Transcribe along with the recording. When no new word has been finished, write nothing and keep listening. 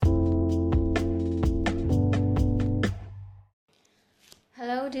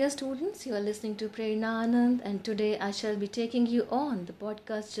dear students, you are listening to Prerna Anand, and today I shall be taking you on the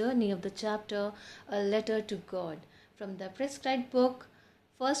podcast journey of the chapter A Letter to God from the prescribed book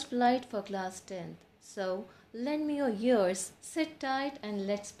First Flight for Class 10th. So, lend me your ears, sit tight, and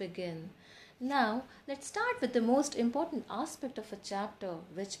let's begin. Now, let's start with the most important aspect of a chapter,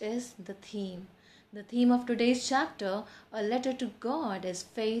 which is the theme. The theme of today's chapter, A Letter to God, is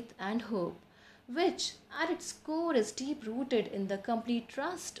faith and hope, which at its core is deep rooted in the complete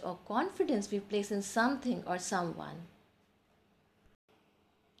trust or confidence we place in something or someone.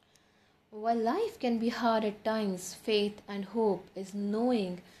 While life can be hard at times, faith and hope is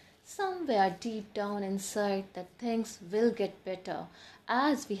knowing somewhere deep down inside that things will get better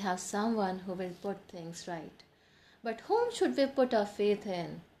as we have someone who will put things right. But whom should we put our faith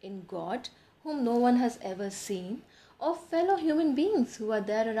in? In God, whom no one has ever seen, or fellow human beings who are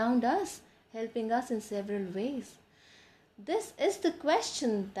there around us, helping us in several ways? This is the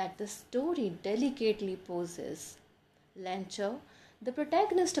question that the story delicately poses. Lancho, the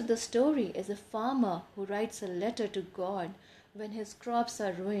protagonist of the story, is a farmer who writes a letter to God when his crops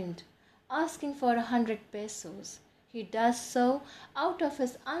are ruined, asking for 100 pesos. He does so out of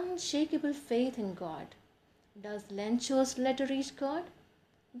his unshakable faith in God. Does Lancho's letter reach God?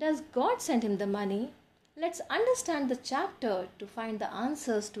 Does God send him the money? Let's understand the chapter to find the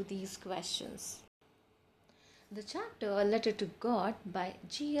answers to these questions. The chapter A Letter to God by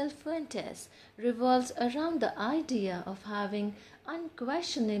G.L. Fuentes revolves around the idea of having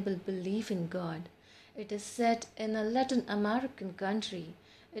unquestionable belief in God. It is set in a Latin American country.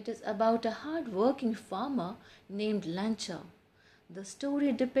 It is about a hard-working farmer named Lancho. The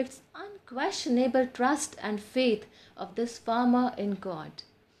story depicts unquestionable trust and faith of this farmer in God.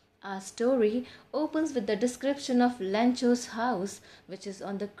 Our story opens with the description of Lancho's house, which is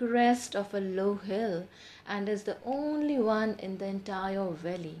on the crest of a low hill and is the only one in the entire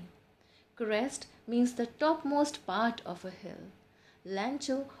valley. Crest means the topmost part of a hill.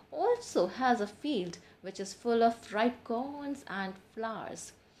 Lancho also has a field which is full of ripe corns and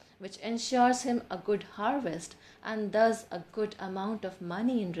flowers, which ensures him a good harvest and thus a good amount of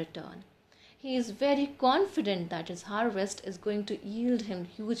money in return. He is very confident that his harvest is going to yield him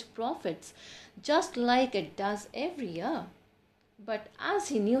huge profits, just like it does every year. But as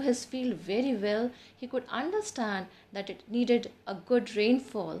he knew his field very well, he could understand that it needed a good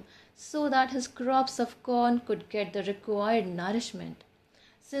rainfall so that his crops of corn could get the required nourishment.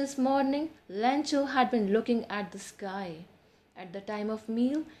 Since morning, Lancho had been looking at the sky. At the time of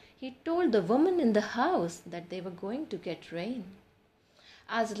meal, he told the woman in the house that they were going to get rain.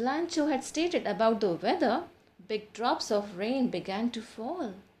 As Lancho had stated about the weather, big drops of rain began to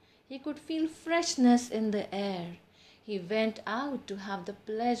fall. He could feel freshness in the air. He went out to have the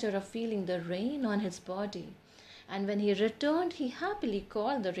pleasure of feeling the rain on his body, and when he returned, he happily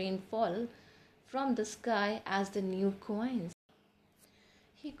called the rainfall from the sky as the new coins.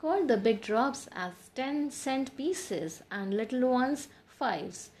 He called the big drops as 10-cent pieces and little ones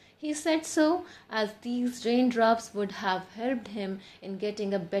fives. He said so as these raindrops would have helped him in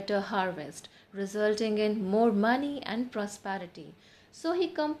getting a better harvest, resulting in more money and prosperity. So he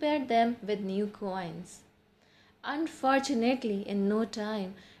compared them with new coins. Unfortunately, in no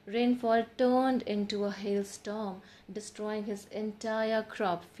time, rainfall turned into a hailstorm, destroying his entire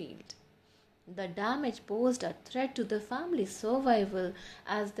crop field. The damage posed a threat to the family's survival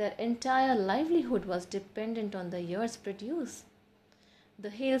as their entire livelihood was dependent on the year's produce. The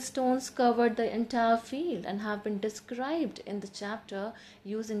hailstones covered the entire field and have been described in the chapter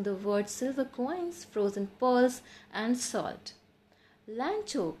using the words silver coins, frozen pearls, and salt.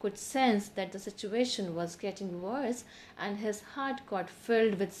 Lancho could sense that the situation was getting worse and his heart got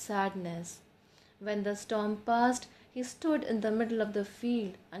filled with sadness. When the storm passed, he stood in the middle of the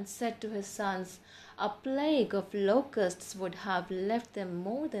field and said to his sons, "A plague of locusts would have left them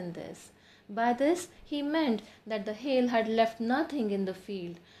more than this." By this he meant that the hail had left nothing in the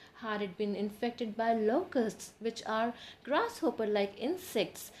field. Had it been infected by locusts, which are grasshopper-like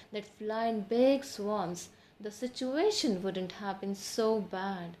insects that fly in big swarms, the situation wouldn't have been so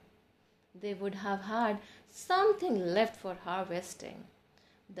bad. They would have had something left for harvesting.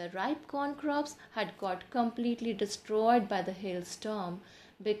 The ripe corn crops had got completely destroyed by the hailstorm,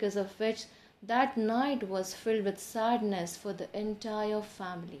 because of which that night was filled with sadness for the entire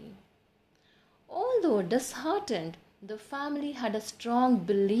family. Although disheartened, the family had a strong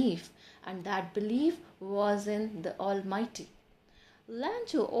belief, and that belief was in the Almighty.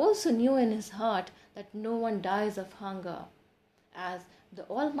 Lancho also knew in his heart that no one dies of hunger, as the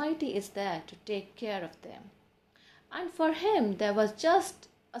Almighty is there to take care of them. And for him there was just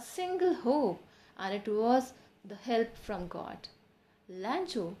a single hope, and it was the help from God.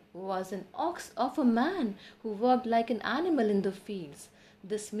 Lancho was an ox of a man who worked like an animal in the fields.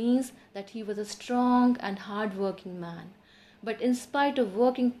 This means that he was a strong and hard-working man. But in spite of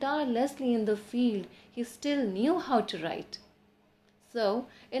working tirelessly in the field, he still knew how to write. So,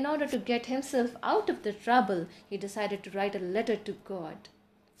 in order to get himself out of the trouble, he decided to write a letter to God,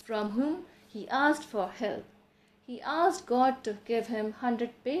 from whom he asked for help. He asked God to give him 100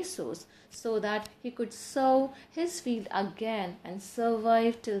 pesos so that he could sow his field again and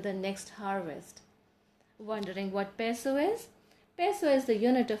survive till the next harvest. Wondering what peso is? Peso is the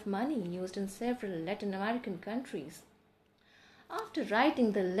unit of money used in several Latin American countries. After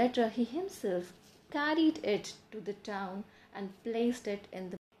writing the letter, he himself carried it to the town and placed it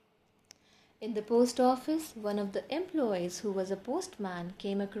in the post office. One of the employees, who was a postman,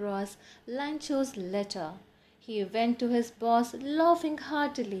 came across Lancho's letter. He went to his boss laughing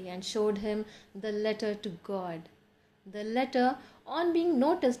heartily and showed him the letter to God. The letter, on being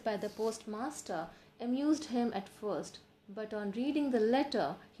noticed by the postmaster, amused him at first, but on reading the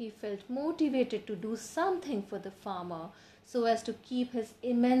letter, he felt motivated to do something for the farmer so as to keep his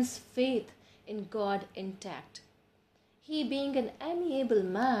immense faith in God intact. He, being an amiable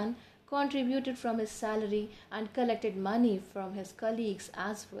man, contributed from his salary and collected money from his colleagues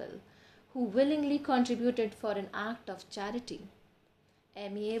as well, who willingly contributed for an act of charity.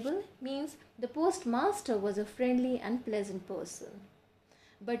 Amiable means the postmaster was a friendly and pleasant person.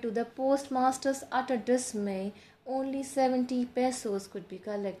 But to the postmaster's utter dismay, only 70 pesos could be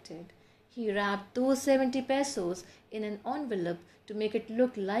collected. He wrapped those 70 pesos in an envelope to make it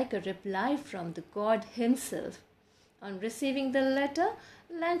look like a reply from the God himself. On receiving the letter,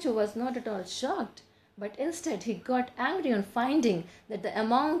 Lancho was not at all shocked, but instead he got angry on finding that the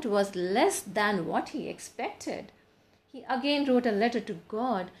amount was less than what he expected. He again wrote a letter to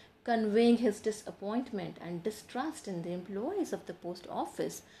God, conveying his disappointment and distrust in the employees of the post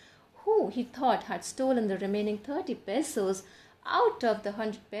office, who he thought had stolen the remaining 30 pesos out of the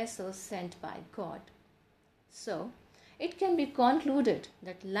 100 pesos sent by God. So, it can be concluded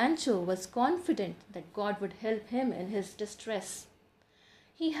that Lancho was confident that God would help him in his distress.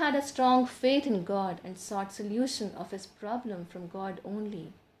 He had a strong faith in God and sought solution of his problem from God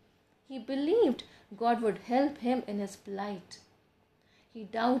only. He believed God would help him in his plight. He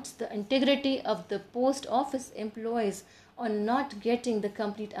doubts the integrity of the post office employees on not getting the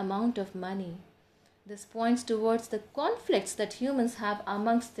complete amount of money. This points towards the conflicts that humans have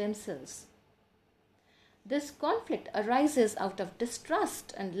amongst themselves. This conflict arises out of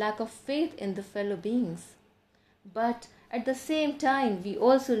distrust and lack of faith in the fellow beings. But at the same time, we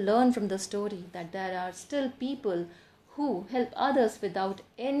also learn from the story that there are still people who help others without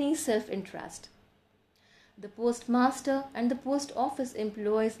any self-interest. The postmaster and the post office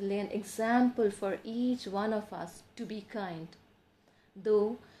employees lay an example for each one of us to be kind.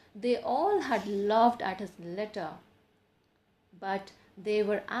 Though they all had laughed at his letter, but they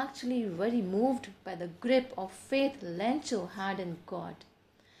were actually very moved by the grip of faith Lancho had in God.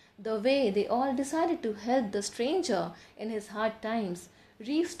 The way they all decided to help the stranger in his hard times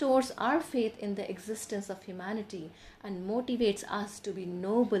restores our faith in the existence of humanity and motivates us to be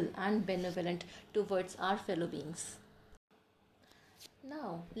noble and benevolent towards our fellow beings.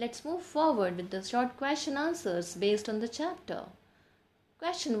 Now, let's move forward with the short question answers based on the chapter.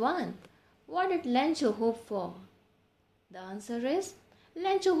 Question 1. What did Lancho hope for? The answer is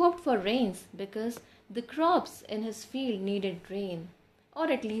Lancho hoped for rains because the crops in his field needed rain,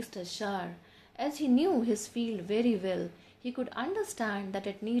 or at least a shower. As he knew his field very well, he could understand that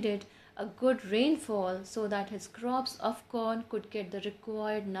it needed a good rainfall so that his crops of corn could get the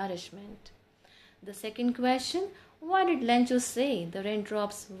required nourishment. The second question, why did Lancho say the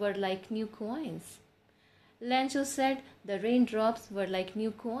raindrops were like new coins? Lancho said the raindrops were like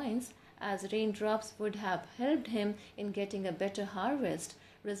new coins, as raindrops would have helped him in getting a better harvest,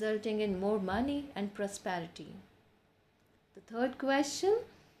 resulting in more money and prosperity. The third question,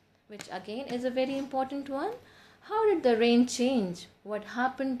 which again is a very important one, how did the rain change? What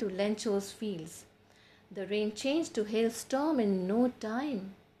happened to Lancho's fields? The rain changed to hailstorm in no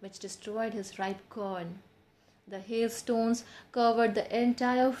time, which destroyed his ripe corn. The hailstones covered the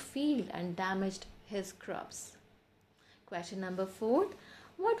entire field and damaged his crops. Question number 4.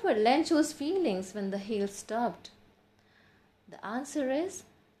 What were Lancho's feelings when the hail stopped? The answer is,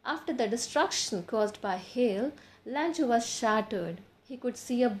 after the destruction caused by hail, Lancho was shattered. He could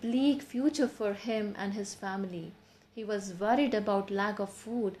see a bleak future for him and his family. He was worried about lack of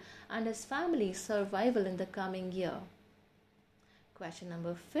food and his family's survival in the coming year. Question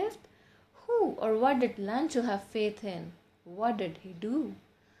number 5. Who or what did Lancho have faith in? What did he do?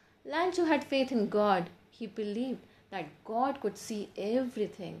 Lancho had faith in God. He believed that God could see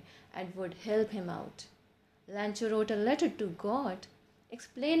everything and would help him out. Lancho wrote a letter to God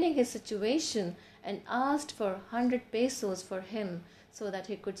explaining his situation and asked for 100 pesos for him so that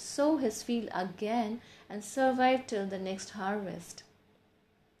he could sow his field again and survive till the next harvest.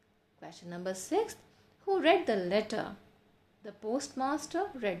 Question number 6. Who read the letter? The postmaster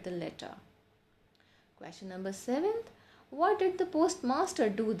read the letter. Question number 7. What did the postmaster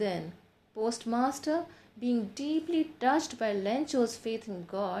do then? Postmaster, being deeply touched by Lancho's faith in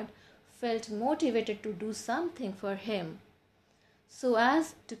God, felt motivated to do something for him so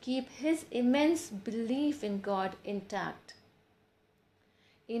as to keep his immense belief in God intact.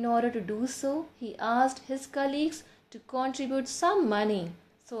 In order to do so, he asked his colleagues to contribute some money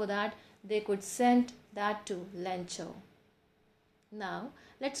so that they could send that to Lancho. Now,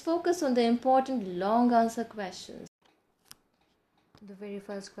 let's focus on the important long answer questions. The very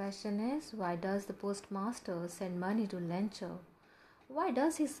first question is, why does the postmaster send money to Lancho? Why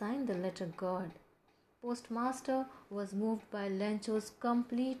does he sign the letter God? Postmaster was moved by Lancho's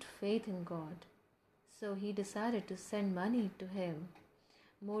complete faith in God, so he decided to send money to him.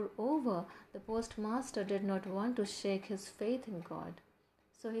 Moreover, the postmaster did not want to shake his faith in God,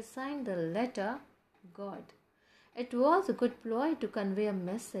 so he signed the letter God. It was a good ploy to convey a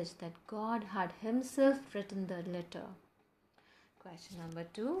message that God had himself written the letter. Question number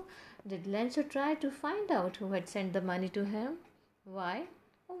 2. Did Lancho try to find out who had sent the money to him? Why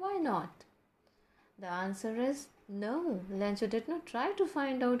or why not? The answer is no. Lancho did not try to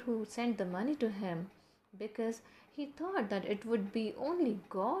find out who sent the money to him because he thought that it would be only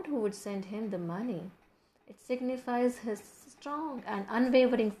God who would send him the money. It signifies his strong and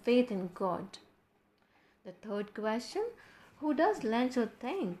unwavering faith in God. The third question, who does Lancho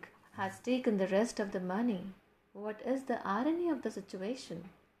think has taken the rest of the money? What is the irony of the situation?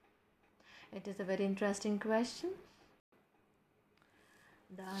 It is a very interesting question.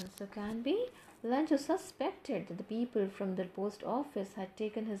 The answer can be, Lancho suspected that the people from the post office had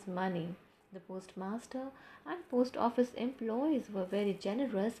taken his money. The postmaster and post office employees were very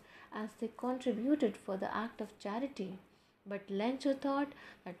generous as they contributed for the act of charity. But Lancho thought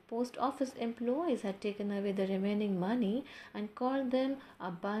that post office employees had taken away the remaining money and called them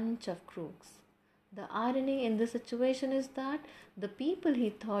a bunch of crooks. The irony in this situation is that the people he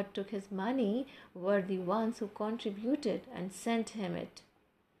thought took his money were the ones who contributed and sent him it,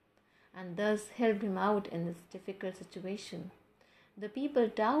 and thus helped him out in this difficult situation. The people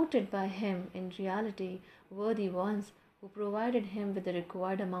doubted by him in reality were the ones who provided him with the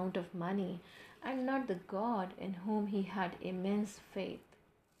required amount of money and not the God in whom he had immense faith.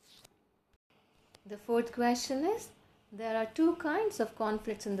 The fourth question is, there are two kinds of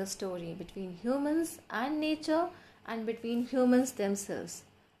conflicts in the story, between humans and nature and between humans themselves.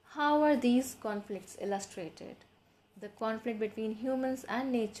 How are these conflicts illustrated? The conflict between humans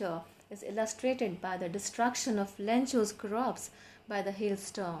and nature is illustrated by the destruction of Lancho's crops by the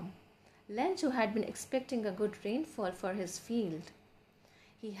hailstorm. Lancho had been expecting a good rainfall for his field.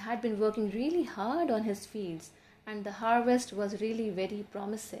 He had been working really hard on his fields and the harvest was really very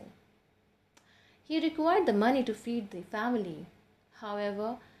promising. He required the money to feed the family.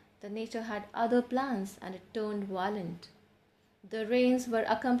 However, the nature had other plans and it turned violent. The rains were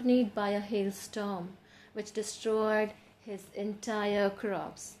accompanied by a hailstorm which destroyed his entire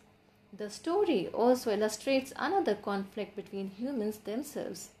crops. The story also illustrates another conflict between humans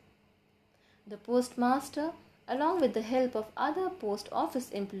themselves. The postmaster, along with the help of other post office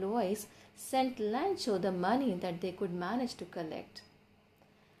employees, sent Lancho the money that they could manage to collect.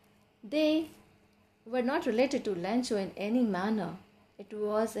 They were not related to Lancho in any manner. It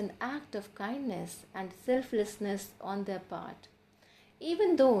was an act of kindness and selflessness on their part.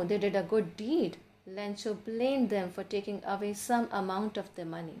 Even though they did a good deed, Lancho blamed them for taking away some amount of their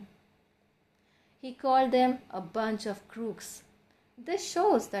money. He called them a bunch of crooks. This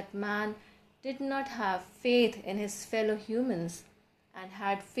shows that man did not have faith in his fellow humans and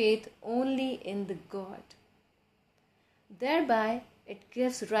had faith only in the God. Thereby, it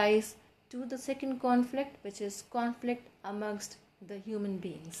gives rise to the second conflict, which is conflict amongst the human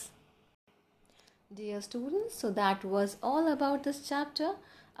beings. Dear students, so that was all about this chapter.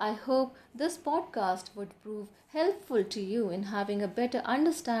 I hope this podcast would prove helpful to you in having a better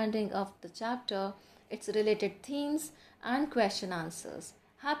understanding of the chapter, its related themes and question answers.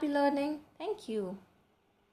 Happy learning. Thank you.